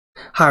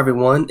Hi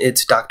everyone,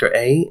 it's Dr.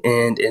 A,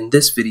 and in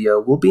this video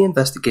we'll be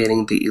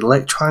investigating the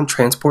electron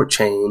transport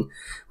chain,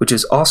 which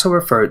is also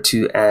referred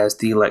to as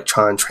the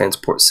electron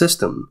transport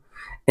system.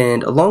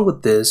 And along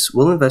with this,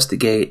 we'll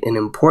investigate an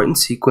important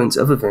sequence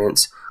of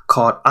events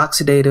called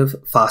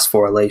oxidative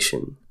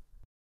phosphorylation.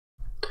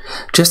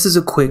 Just as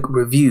a quick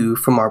review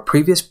from our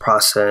previous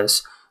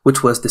process,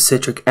 which was the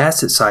citric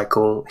acid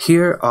cycle,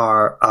 here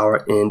are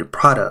our end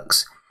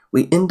products.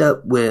 We end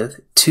up with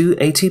 2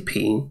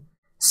 ATP,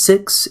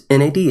 6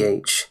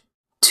 NADH,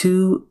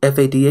 2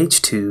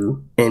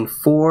 FADH2, and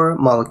 4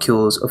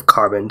 molecules of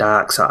carbon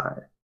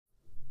dioxide.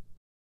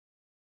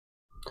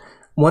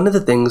 One of the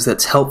things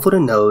that's helpful to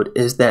note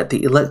is that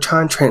the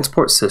electron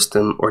transport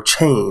system, or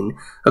chain,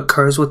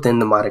 occurs within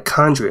the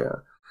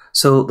mitochondria.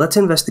 So let's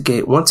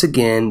investigate once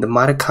again the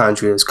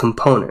mitochondria's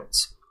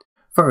components.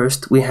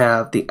 First, we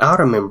have the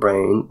outer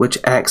membrane, which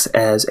acts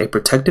as a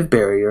protective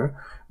barrier,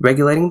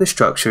 regulating the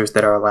structures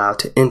that are allowed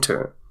to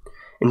enter.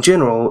 In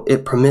general,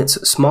 it permits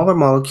smaller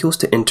molecules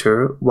to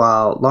enter,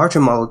 while larger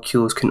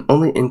molecules can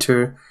only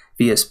enter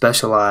via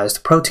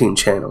specialized protein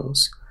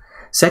channels.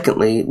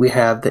 Secondly, we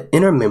have the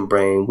inner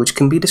membrane, which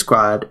can be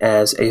described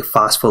as a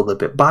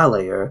phospholipid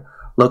bilayer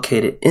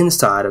located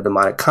inside of the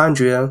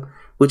mitochondria,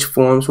 which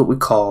forms what we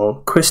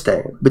call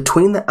cristae.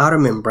 Between the outer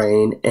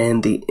membrane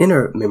and the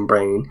inner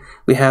membrane,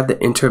 we have the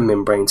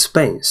intermembrane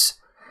space.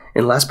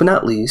 And last but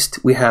not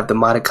least, we have the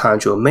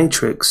mitochondrial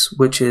matrix,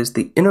 which is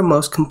the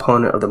innermost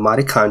component of the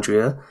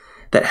mitochondria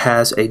that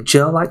has a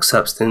gel-like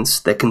substance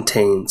that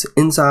contains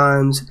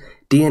enzymes,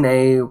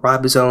 DNA,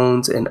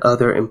 ribosomes, and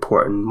other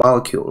important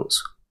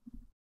molecules.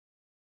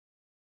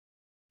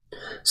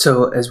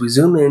 So as we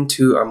zoom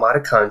into our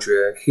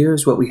mitochondria,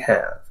 here's what we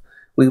have.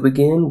 We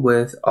begin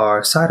with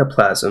our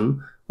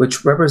cytoplasm,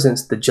 which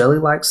represents the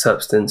jelly-like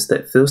substance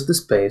that fills the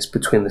space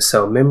between the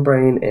cell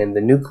membrane and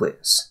the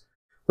nucleus.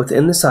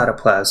 Within the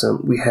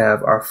cytoplasm, we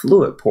have our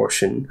fluid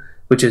portion,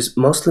 which is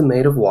mostly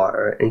made of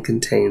water and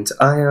contains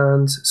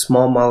ions,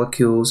 small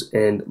molecules,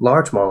 and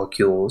large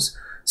molecules,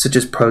 such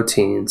as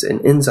proteins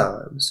and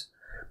enzymes.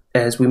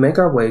 As we make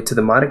our way to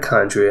the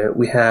mitochondria,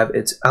 we have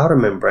its outer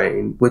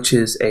membrane, which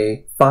is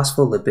a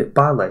phospholipid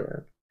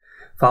bilayer.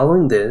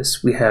 Following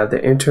this, we have the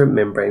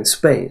intermembrane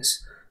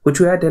space, which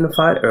we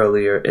identified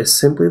earlier as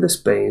simply the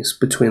space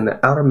between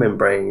the outer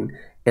membrane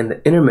and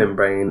the inner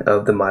membrane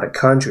of the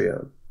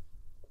mitochondria.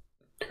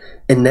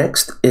 And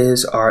next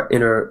is our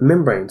inner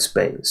membrane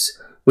space,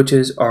 which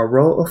is our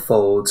row of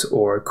folds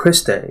or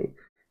cristae.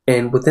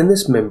 And within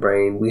this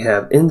membrane, we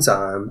have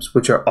enzymes,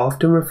 which are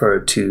often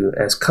referred to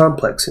as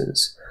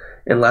complexes.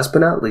 And last but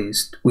not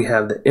least, we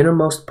have the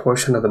innermost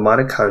portion of the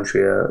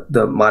mitochondria,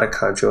 the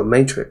mitochondrial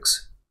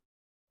matrix.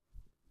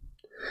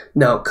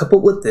 Now,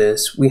 coupled with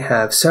this, we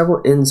have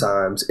several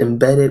enzymes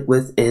embedded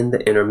within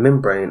the inner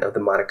membrane of the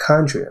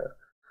mitochondria.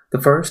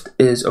 The first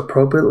is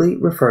appropriately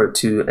referred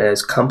to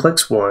as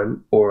complex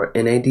 1 or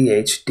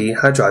NADH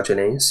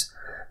dehydrogenase.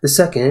 The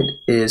second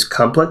is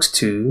complex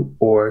 2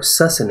 or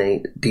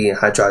succinate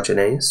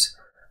dehydrogenase.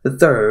 The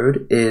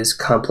third is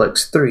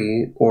complex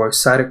 3 or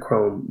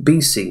cytochrome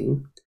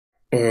BC.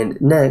 And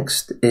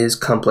next is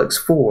complex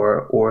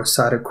 4 or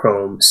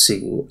cytochrome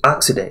C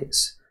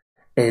oxidase.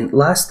 And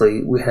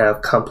lastly, we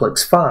have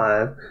complex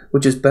 5,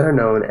 which is better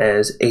known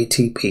as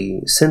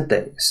ATP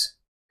synthase.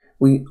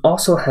 We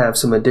also have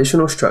some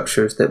additional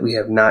structures that we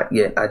have not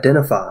yet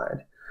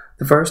identified.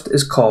 The first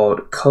is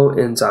called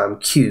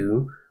coenzyme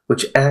Q,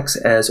 which acts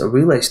as a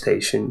relay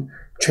station,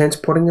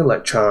 transporting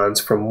electrons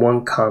from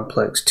one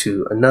complex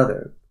to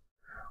another.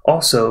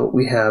 Also,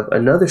 we have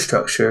another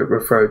structure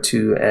referred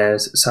to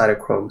as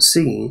cytochrome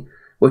C,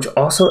 which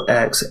also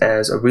acts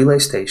as a relay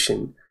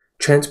station,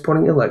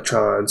 transporting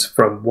electrons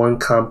from one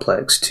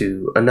complex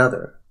to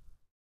another.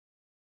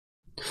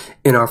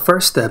 In our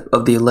first step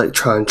of the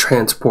electron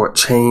transport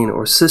chain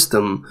or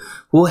system,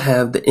 we'll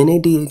have the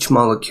NADH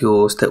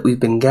molecules that we've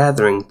been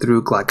gathering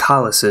through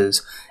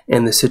glycolysis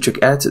and the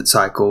citric acid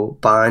cycle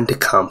bind to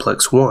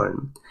complex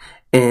 1.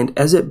 And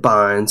as it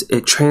binds,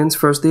 it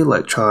transfers the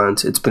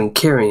electrons it's been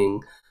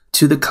carrying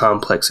to the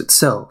complex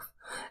itself.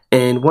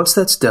 And once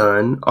that's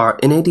done, our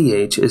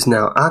NADH is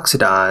now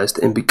oxidized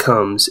and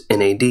becomes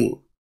NAD.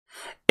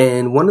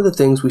 And one of the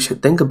things we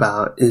should think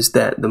about is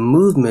that the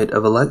movement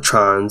of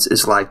electrons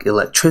is like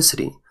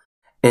electricity.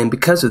 And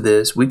because of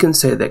this, we can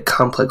say that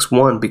complex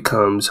 1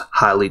 becomes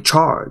highly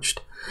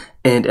charged.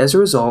 And as a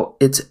result,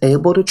 it's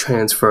able to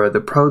transfer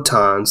the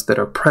protons that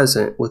are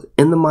present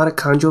within the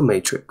mitochondrial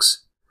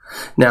matrix.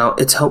 Now,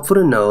 it's helpful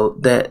to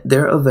note that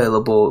they're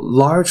available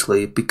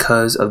largely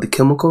because of the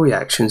chemical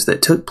reactions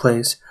that took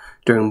place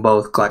during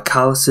both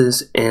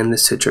glycolysis and the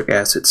citric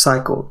acid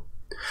cycle.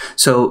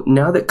 So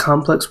now that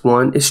complex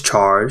 1 is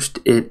charged,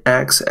 it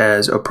acts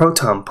as a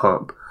proton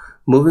pump,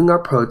 moving our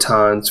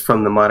protons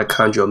from the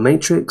mitochondrial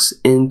matrix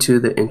into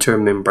the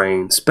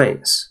intermembrane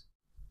space.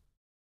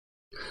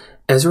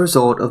 As a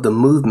result of the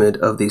movement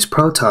of these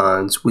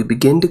protons, we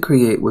begin to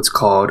create what's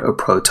called a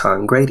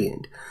proton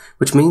gradient,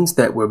 which means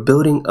that we're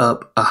building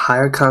up a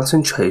higher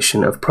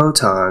concentration of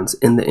protons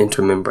in the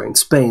intermembrane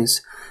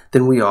space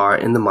than we are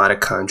in the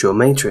mitochondrial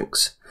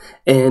matrix.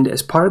 And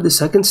as part of the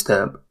second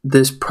step,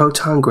 this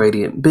proton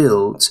gradient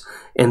builds,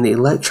 and the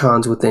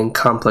electrons within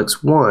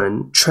complex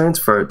 1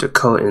 transfer to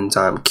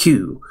coenzyme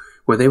Q,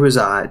 where they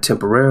reside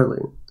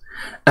temporarily.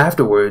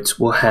 Afterwards,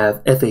 we'll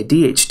have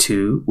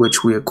FADH2,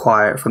 which we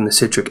acquire from the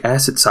citric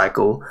acid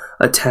cycle,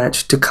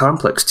 attached to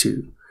complex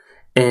 2,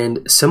 and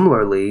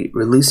similarly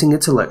releasing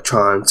its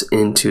electrons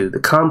into the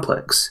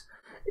complex.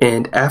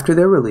 And after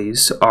their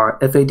release, our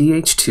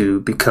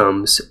FADH2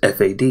 becomes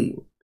FAD.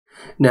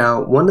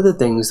 Now, one of the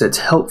things that's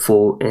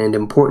helpful and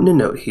important to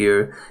note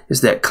here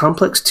is that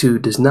complex 2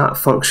 does not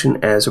function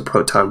as a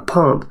proton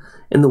pump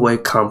in the way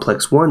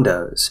complex 1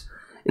 does.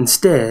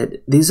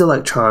 Instead, these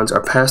electrons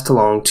are passed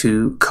along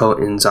to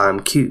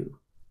coenzyme Q.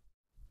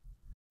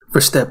 For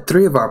step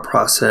 3 of our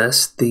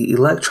process, the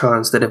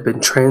electrons that have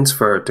been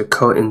transferred to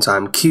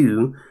coenzyme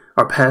Q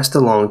are passed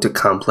along to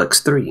complex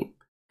 3.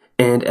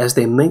 And as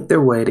they make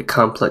their way to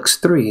complex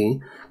 3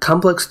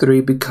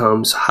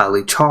 becomes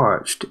highly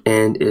charged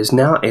and is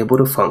now able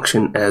to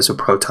function as a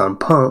proton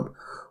pump,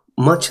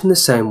 much in the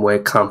same way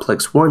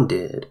complex 1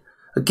 did,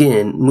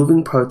 again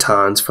moving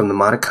protons from the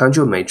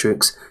mitochondrial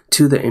matrix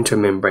to the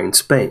intermembrane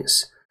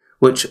space,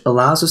 which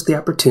allows us the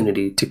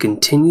opportunity to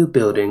continue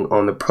building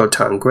on the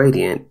proton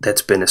gradient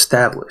that's been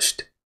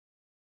established.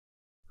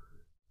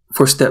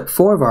 For step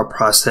 4 of our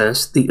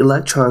process, the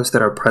electrons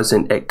that are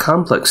present at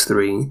complex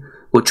 3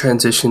 will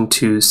transition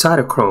to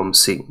cytochrome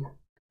C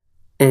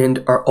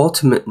and are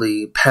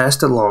ultimately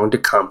passed along to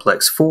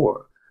complex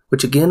 4,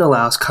 which again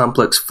allows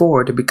complex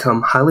 4 to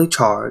become highly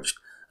charged,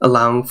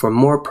 allowing for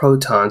more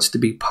protons to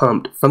be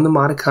pumped from the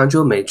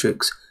mitochondrial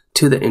matrix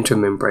to the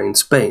intermembrane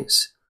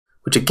space,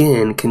 which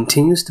again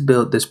continues to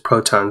build this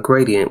proton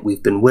gradient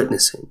we've been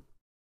witnessing.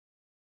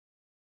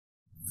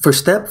 For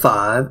step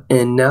 5,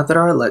 and now that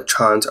our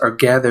electrons are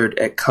gathered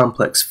at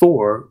complex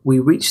 4, we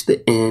reach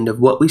the end of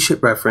what we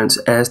should reference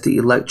as the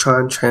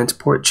electron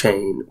transport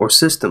chain or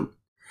system.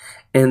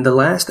 And the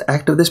last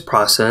act of this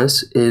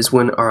process is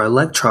when our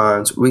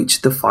electrons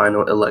reach the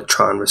final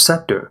electron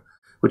receptor,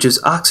 which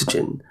is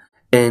oxygen,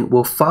 and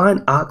we'll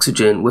find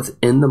oxygen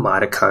within the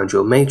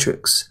mitochondrial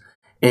matrix.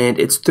 And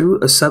it's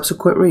through a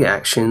subsequent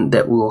reaction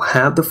that we will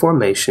have the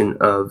formation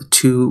of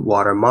 2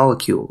 water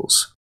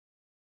molecules.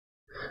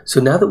 So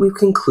now that we've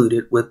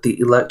concluded with the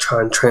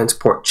electron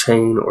transport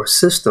chain or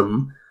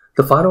system,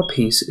 the final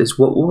piece is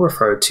what we'll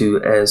refer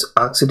to as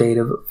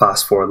oxidative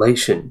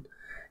phosphorylation.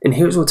 And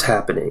here's what's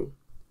happening.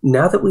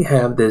 Now that we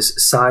have this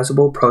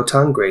sizable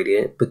proton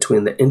gradient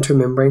between the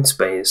intermembrane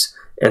space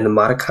and the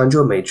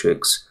mitochondrial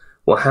matrix,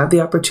 we'll have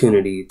the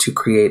opportunity to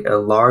create a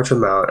large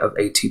amount of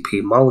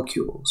ATP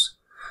molecules.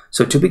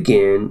 So to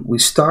begin, we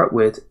start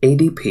with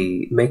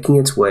ADP making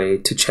its way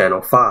to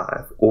channel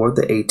 5, or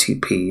the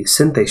ATP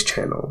synthase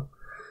channel.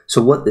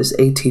 So what this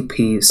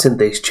ATP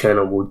synthase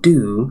channel will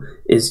do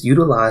is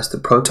utilize the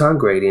proton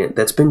gradient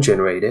that's been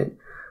generated,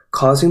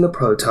 causing the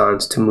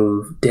protons to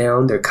move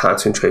down their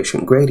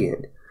concentration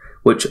gradient,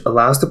 which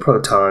allows the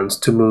protons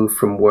to move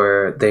from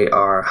where they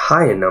are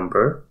high in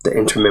number, the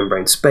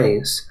intermembrane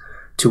space,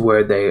 to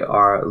where they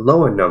are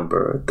low in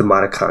number, the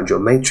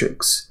mitochondrial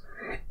matrix.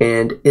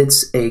 And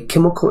it's a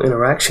chemical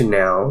interaction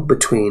now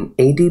between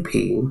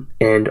ADP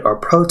and our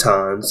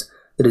protons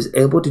that is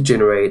able to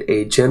generate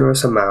a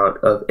generous amount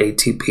of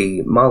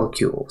ATP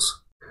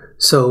molecules.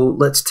 So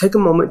let's take a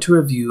moment to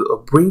review a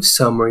brief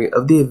summary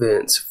of the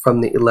events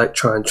from the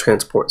electron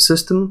transport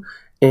system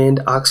and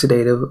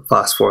oxidative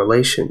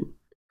phosphorylation.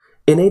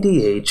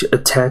 NADH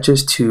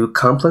attaches to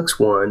complex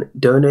 1,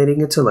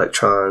 donating its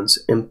electrons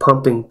and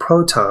pumping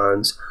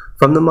protons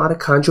from the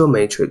mitochondrial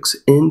matrix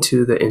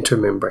into the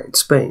intermembrane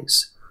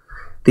space.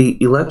 The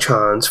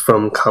electrons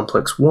from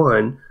complex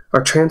 1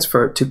 are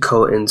transferred to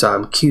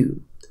coenzyme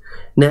Q.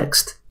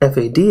 Next,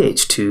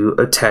 FADH2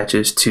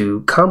 attaches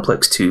to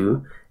complex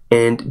 2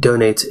 and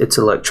donates its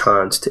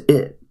electrons to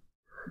it.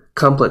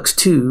 Complex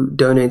 2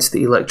 donates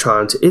the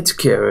electrons it's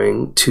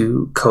carrying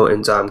to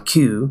coenzyme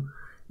Q,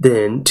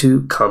 then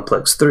to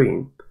complex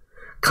 3.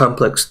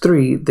 Complex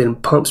 3 then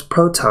pumps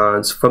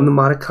protons from the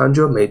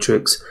mitochondrial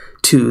matrix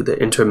to the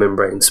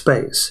intermembrane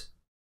space.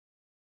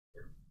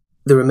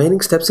 The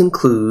remaining steps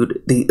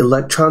include the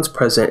electrons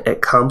present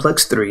at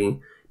complex 3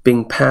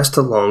 being passed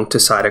along to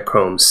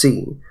cytochrome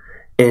C,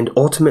 and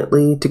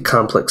ultimately to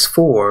complex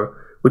 4,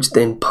 which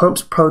then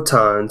pumps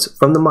protons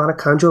from the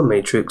mitochondrial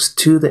matrix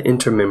to the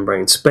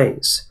intermembrane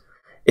space.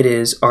 It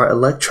is our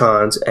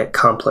electrons at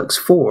complex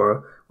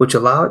 4 which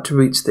allow it to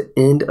reach the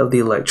end of the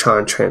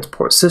electron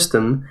transport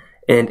system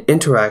and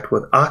interact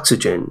with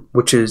oxygen,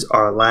 which is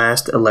our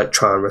last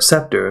electron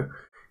receptor,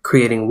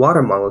 creating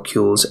water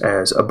molecules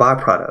as a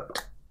byproduct.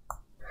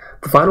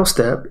 The final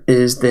step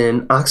is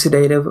then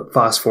oxidative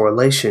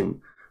phosphorylation,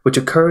 which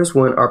occurs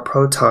when our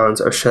protons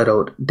are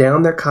shuttled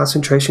down their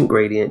concentration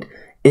gradient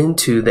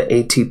into the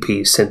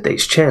ATP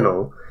synthase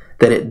channel,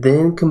 that it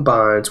then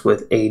combines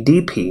with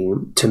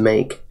ADP to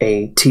make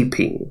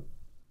ATP.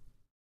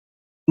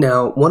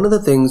 Now, one of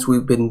the things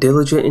we've been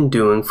diligent in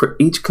doing for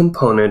each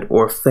component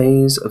or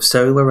phase of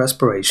cellular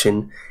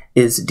respiration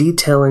is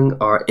detailing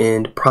our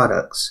end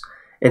products.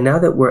 And now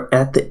that we're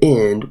at the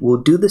end, we'll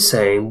do the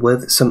same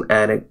with some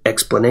added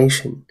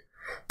explanation.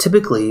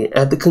 Typically,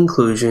 at the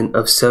conclusion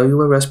of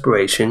cellular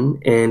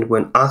respiration and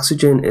when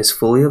oxygen is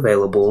fully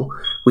available,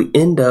 we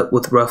end up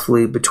with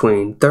roughly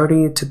between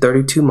 30 to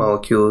 32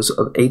 molecules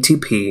of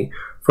ATP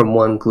from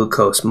one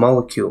glucose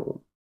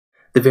molecule.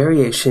 The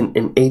variation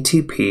in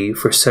ATP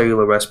for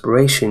cellular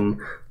respiration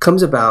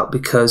comes about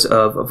because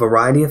of a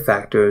variety of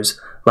factors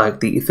like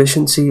the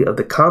efficiency of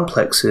the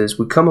complexes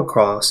we come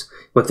across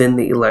within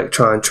the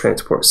electron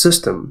transport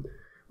system,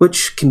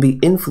 which can be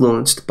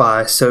influenced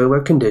by cellular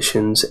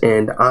conditions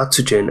and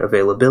oxygen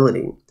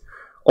availability,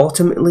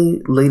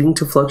 ultimately leading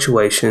to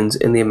fluctuations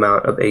in the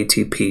amount of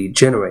ATP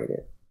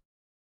generated.